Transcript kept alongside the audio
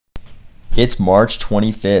It's March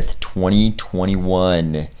 25th,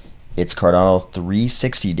 2021. It's Cardano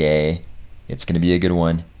 360 day. It's going to be a good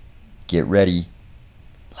one. Get ready.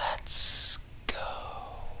 Let's go.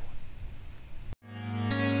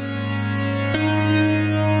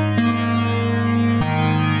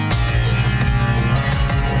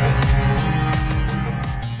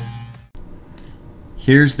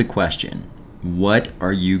 Here's the question. What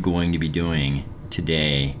are you going to be doing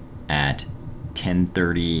today at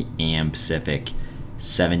 10:30 a.m. Pacific,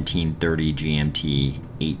 17:30 GMT,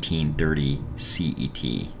 18:30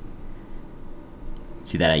 CET?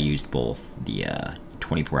 See that I used both the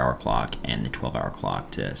 24-hour clock and the 12-hour clock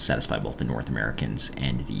to satisfy both the North Americans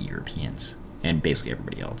and the Europeans, and basically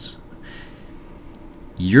everybody else.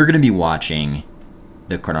 You're going to be watching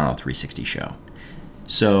the Cardano 360 show.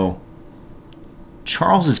 So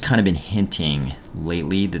Charles has kind of been hinting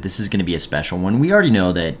lately that this is going to be a special one. We already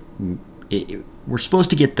know that we're supposed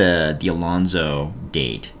to get the Alonso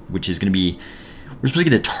date, which is going to be, we're supposed to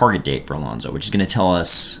get a target date for Alonso, which is going to tell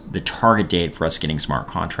us the target date for us getting smart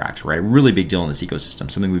contracts, right? A really big deal in this ecosystem,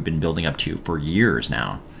 something we've been building up to for years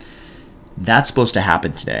now. That's supposed to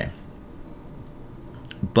happen today.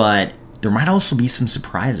 But there might also be some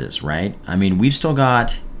surprises, right? I mean, we've still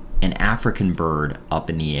got an African bird up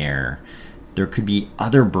in the air. There could be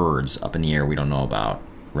other birds up in the air we don't know about,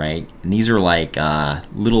 right? And these are like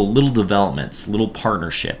little developments, little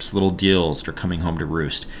partnerships, little deals that are coming home to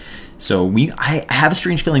roost. So I have a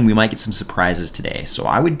strange feeling we might get some surprises today. So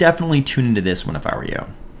I would definitely tune into this one if I were you.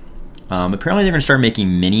 Apparently they're going to start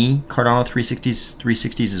making mini Cardano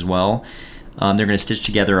 360s as well. They're going to stitch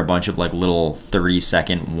together a bunch of like little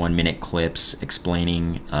 30-second, 1-minute clips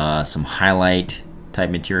explaining some highlight type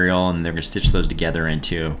material, and they're going to stitch those together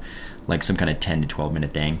into like some kind of 10 to 12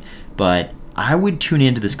 minute thing. But I would tune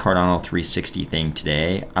into this Cardano 360 thing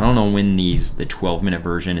today. I don't know when the 12-minute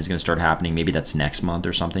version is going to start happening. Maybe that's next month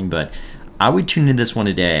or something, but I would tune into this one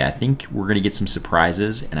today. I think we're going to get some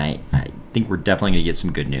surprises, and I think we're definitely going to get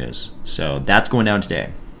some good news. So that's going down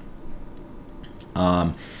today.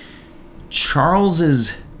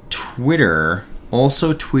 Charles's Twitter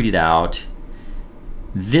also tweeted out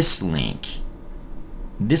this link.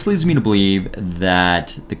 This leads me to believe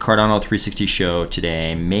that the Cardano 360 show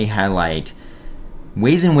today may highlight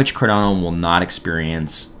ways in which Cardano will not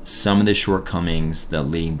experience some of the shortcomings that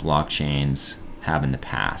leading blockchains have in the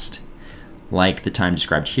past. Like the time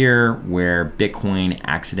described here, where Bitcoin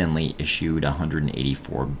accidentally issued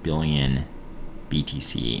 184 billion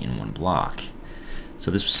BTC in one block.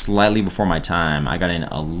 So this was slightly before my time. I got in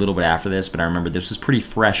a little bit after this, but I remember this was pretty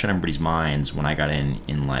fresh on everybody's minds when I got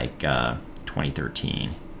in like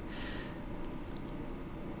 2013.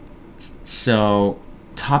 So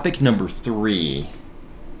topic number 3,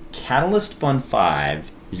 Catalyst Fund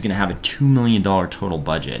 5 is going to have a $2 million total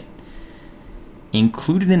budget.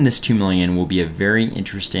 Included in this $2 million will be a very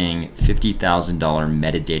interesting $50,000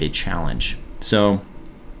 metadata challenge. So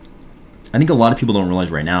I think a lot of people don't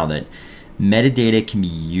realize right now that metadata can be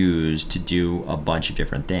used to do a bunch of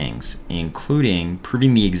different things, including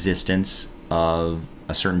proving the existence of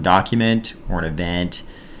a certain document or an event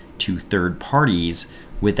to third parties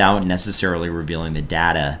without necessarily revealing the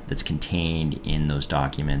data that's contained in those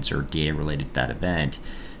documents or data related to that event.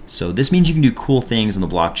 So this means you can do cool things on the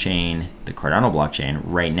blockchain, the Cardano blockchain,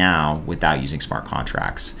 right now without using smart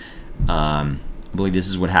contracts. I believe this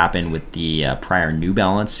is what happened with the prior New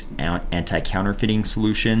Balance anti-counterfeiting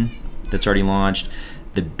solution that's already launched,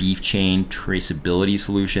 the Beef Chain traceability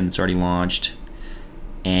solution that's already launched.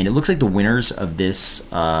 And it looks like the winners of this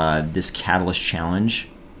Catalyst Challenge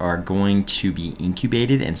are going to be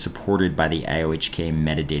incubated and supported by the IOHK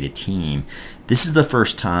metadata team. This is the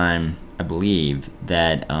first time, I believe,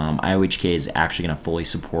 that IOHK is actually going to fully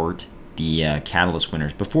support the Catalyst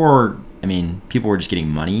winners. Before, I mean, people were just getting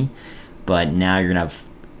money, but now you're going to have,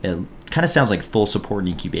 it kind of sounds like full support and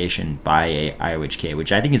incubation by IOHK,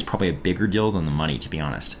 which I think is probably a bigger deal than the money, to be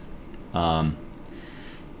honest. And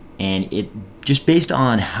it just based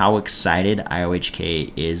on how excited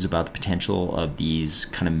IOHK is about the potential of these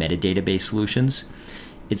kind of metadata-based solutions,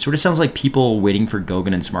 it sort of sounds like people waiting for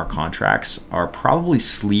Goguen and smart contracts are probably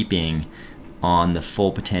sleeping on the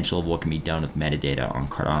full potential of what can be done with metadata on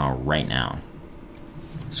Cardano right now.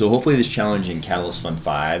 So hopefully this challenge in Catalyst Fund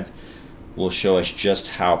 5 will show us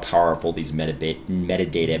just how powerful these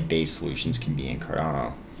metadata-based solutions can be in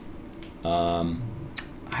Cardano.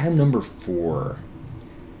 Item number 4.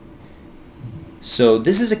 So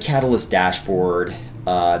this is a Catalyst dashboard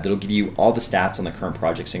that'll give you all the stats on the current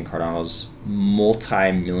projects in Cardano's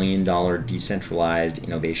multi-million-dollar decentralized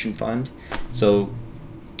innovation fund. So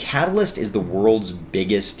Catalyst is the world's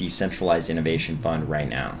biggest decentralized innovation fund right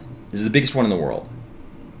now. This is the biggest one in the world.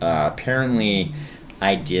 Apparently,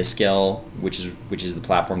 IdeaScale, which is the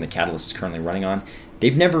platform that Catalyst is currently running on,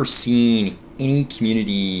 they've never seen any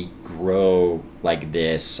community grow like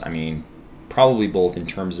this. I mean, probably both in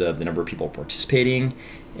terms of the number of people participating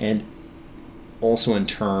and also in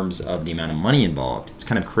terms of the amount of money involved. It's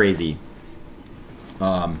kind of crazy.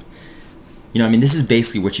 I mean, this is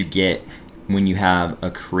basically what you get when you have a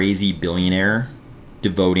crazy billionaire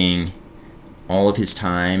devoting all of his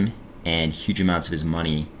time and huge amounts of his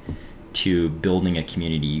money to building a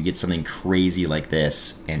community. You get something crazy like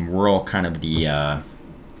this, and we're all kind of the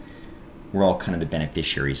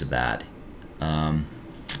beneficiaries of that.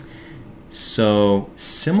 So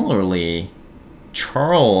similarly,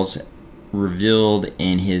 Charles revealed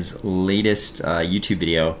in his latest YouTube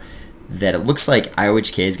video that it looks like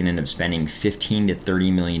IOHK is going to end up spending $15 to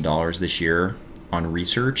 $30 million this year on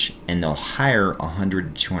research, and they'll hire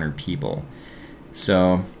 100 to 200 people.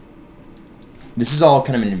 So this is all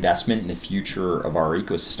kind of an investment in the future of our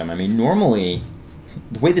ecosystem. I mean, normally,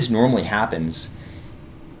 the way this normally happens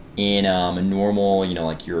in a normal,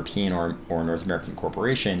 like European or North American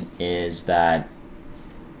corporation is that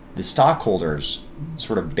the stockholders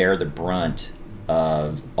sort of bear the brunt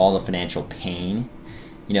of all the financial pain.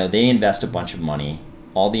 They invest a bunch of money.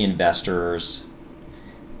 All the investors,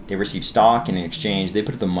 they receive stock, and in exchange, they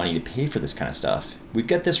put up the money to pay for this kind of stuff. We've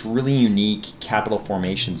got this really unique capital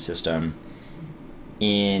formation system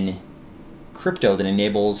in crypto that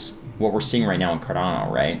enables what we're seeing right now in Cardano,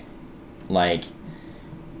 right? Like,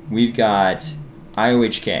 we've got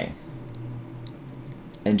IOHK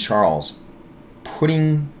and Charles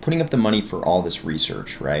putting up the money for all this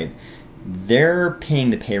research, right? They're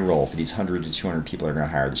paying the payroll for these 100 to 200 people they're going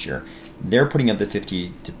to hire this year. They're putting up the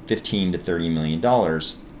 $15 to $30 million,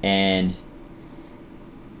 and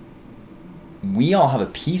we all have a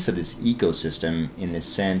piece of this ecosystem in the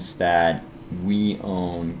sense that we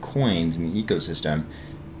own coins in the ecosystem,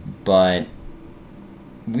 but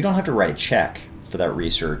we don't have to write a check for that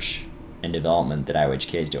research and development that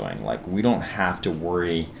IOHK is doing. Like, we don't have to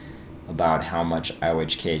worry about how much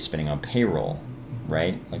IOHK is spending on payroll,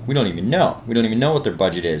 right? Like, we don't even know. We don't even know what their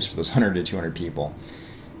budget is for those 100 to 200 people.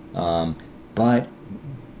 But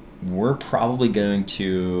we're probably going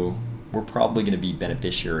to be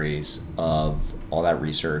beneficiaries of all that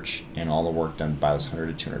research and all the work done by those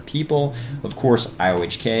 100 to 200 people. Of course,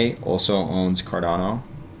 IOHK also owns Cardano,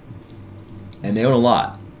 and they own a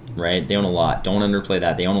lot, right? They own a lot. Don't underplay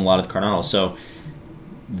that. They own a lot of Cardano. So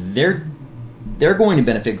they're going to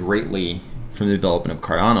benefit greatly from the development of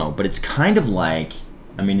Cardano, but it's kind of like,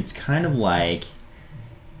 we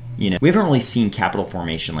haven't really seen capital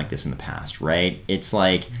formation like this in the past, right? It's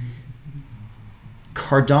like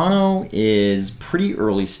Cardano is pretty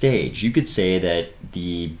early stage. You could say that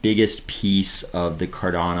the biggest piece of the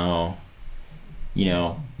Cardano,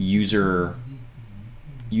 user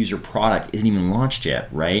product isn't even launched yet,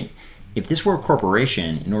 right? If this were a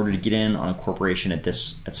corporation, in order to get in on a corporation at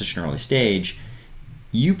such an early stage,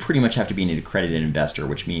 you pretty much have to be an accredited investor,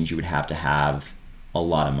 which means you would have to have a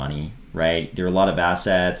lot of money, right? There are a lot of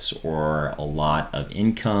assets or a lot of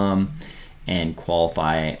income and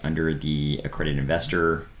qualify under the accredited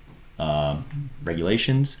investor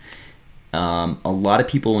regulations. A lot of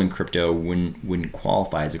people in crypto wouldn't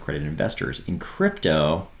qualify as accredited investors. In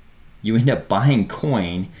crypto, you end up buying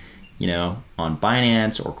coin, on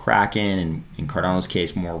Binance or Kraken, and in Cardano's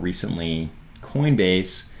case, more recently,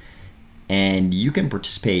 Coinbase, and you can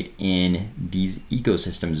participate in these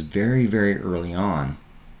ecosystems very, very early on.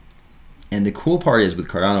 And the cool part is with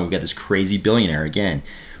Cardano, we've got this crazy billionaire. Again,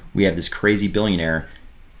 we have this crazy billionaire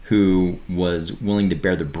who was willing to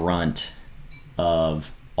bear the brunt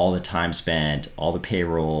of all the time spent, all the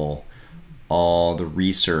payroll, all the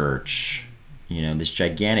research, this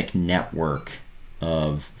gigantic network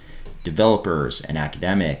of developers and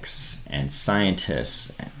academics and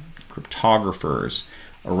scientists and cryptographers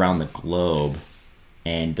around the globe,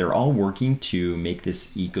 and they're all working to make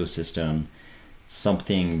this ecosystem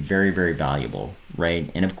something very, very valuable,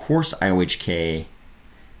 right? And of course, IOHK,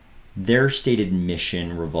 their stated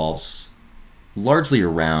mission revolves largely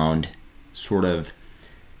around sort of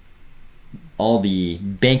all the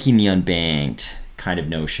banking the unbanked kind of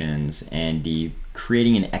notions and the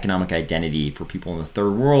creating an economic identity for people in the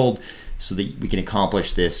third world so that we can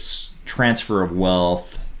accomplish this transfer of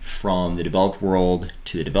wealth from the developed world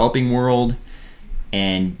to the developing world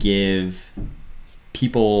and give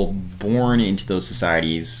people born into those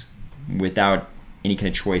societies without any kind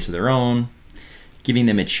of choice of their own, giving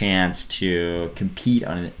them a chance to compete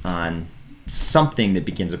on something that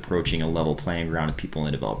begins approaching a level playing ground with people in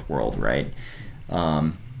the developed world, right?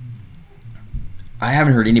 I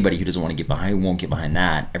haven't heard anybody who doesn't want to get behind, who won't get behind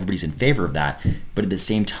that. Everybody's in favor of that. But at the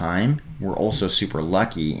same time, we're also super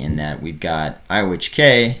lucky in that we've got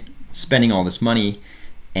IOHK spending all this money,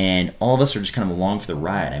 and all of us are just kind of along for the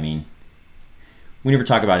ride. I mean, we never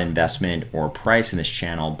talk about investment or price in this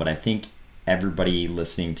channel, but I think everybody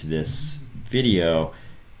listening to this video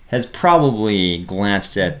has probably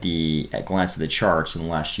glanced at the charts in the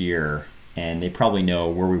last year, and they probably know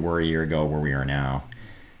where we were a year ago, where we are now.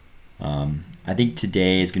 I think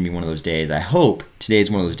today is going to be one of those days. I hope today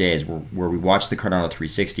is one of those days where we watch the Cardano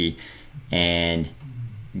 360 and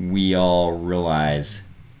we all realize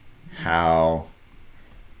how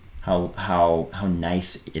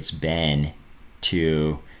nice it's been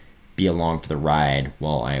to be along for the ride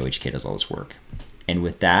while IOHK does all this work. And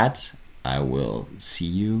with that, I will see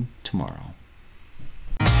you tomorrow.